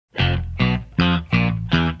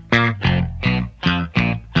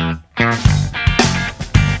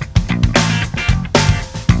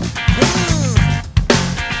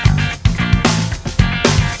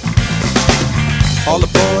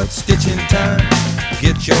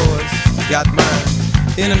Got yours, got mine.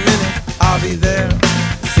 In a minute, I'll be there.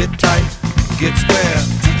 Sit tight, get square.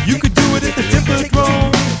 You could do it at the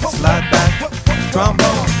Hippodrome. Slide back,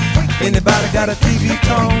 trombone. Anybody got a TV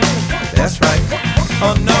tone? That's right.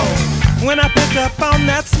 Oh no. When I pick up on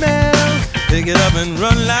that smell, pick it up and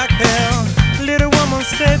run like hell. Little woman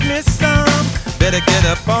said, Miss Some, better get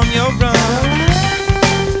up on your run.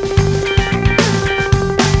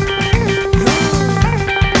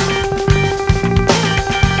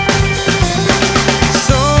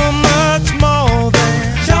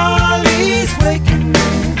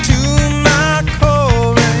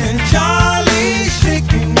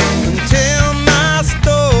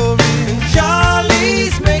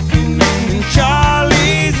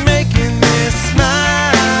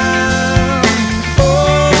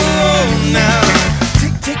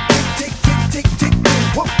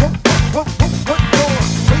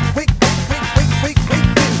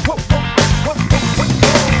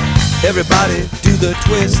 Everybody do the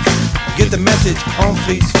twist. Get the message on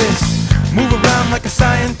Fleet's fist. Move around like a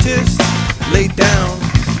scientist. Lay down,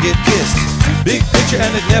 get kissed. Big picture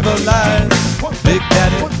and it never lies. Big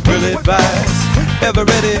Daddy will advise. Ever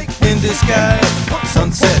ready in disguise.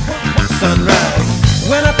 Sunset, sunrise.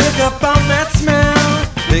 When I pick up on that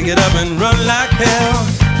smell, pick it up and run like hell.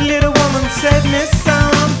 Little woman said, Miss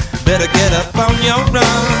Some, better get up on your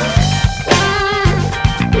run.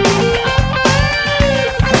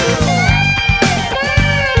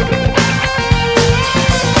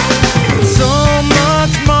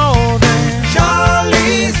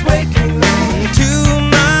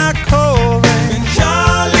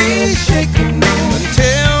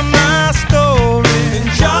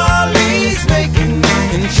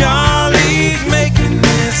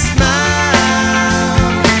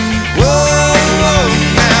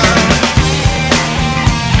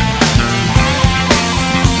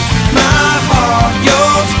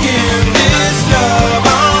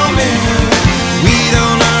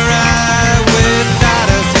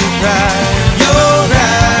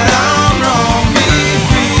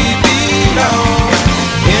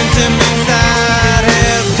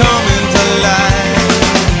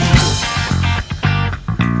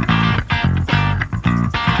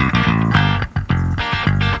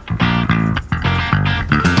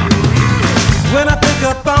 When I pick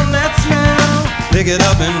up on that smell, pick it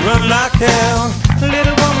up and run like hell.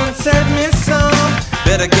 Little woman said, Miss Some,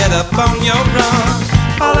 better get up on your run.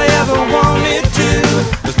 All I ever wanted to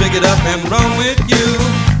was pick it up and run with you.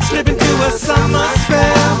 Slip into a summer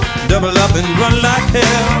spell, double up and run like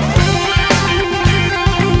hell.